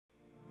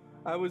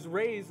I was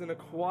raised in a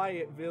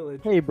quiet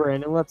village. Hey,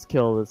 Brandon, let's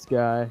kill this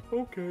guy.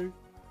 Okay.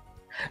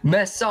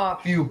 Mess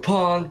up, you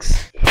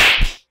punks!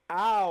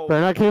 Ow.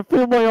 But I can't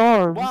feel my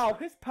arms. Wow,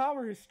 his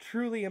power is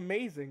truly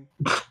amazing.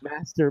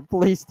 Master,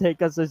 please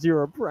take us as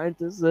your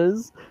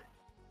apprentices.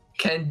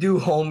 Can do,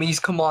 homies.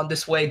 Come on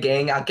this way,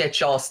 gang. I'll get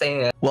y'all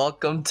stand.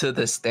 Welcome to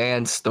the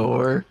stand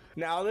store.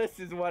 Now this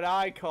is what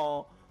I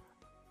call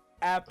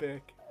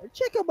epic.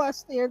 Check out my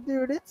stand,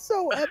 dude. It's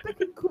so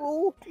epic and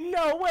cool.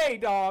 No way,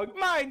 dog.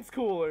 Mine's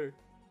cooler.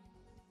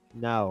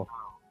 No.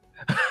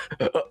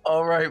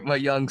 Alright, my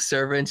young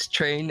servants,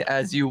 train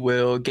as you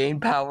will, gain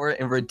power,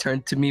 and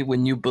return to me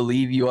when you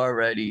believe you are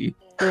ready.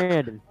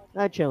 Brandon,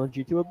 I challenge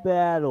you to a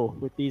battle.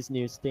 With these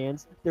new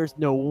stands, there's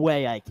no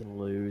way I can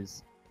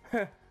lose.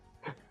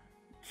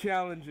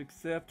 Challenge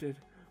accepted.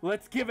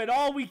 Let's give it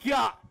all we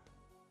got.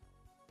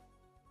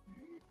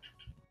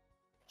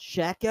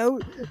 Check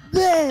out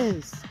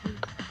this!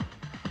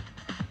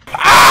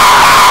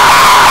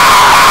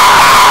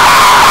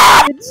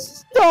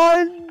 It's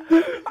stunned!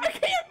 I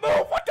can't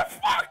move. What the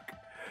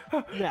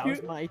fuck?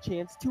 Now's my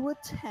chance to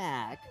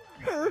attack.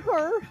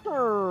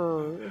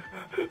 Her.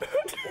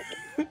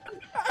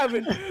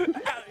 Evan,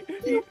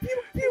 Pew,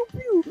 pew, pew,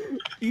 pew.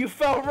 you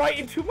fell right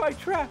into my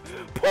trap.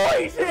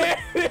 Poison!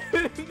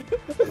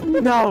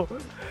 No!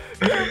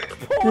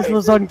 This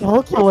was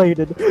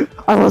uncalculated.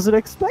 I wasn't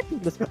expecting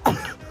this.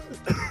 I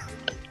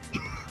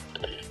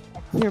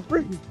can't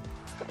breathe.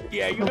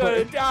 Yeah, you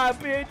gonna die,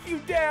 bitch. You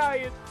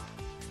dying.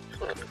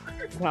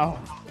 No,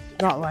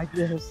 not like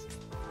this.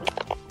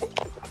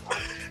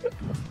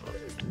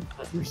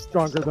 You're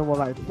stronger than what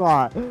I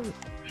thought.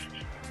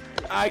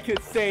 I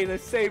could say the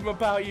same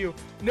about you.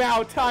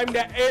 Now, time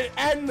to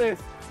end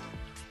this.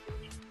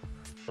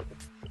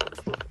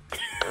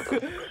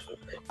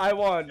 I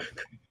won.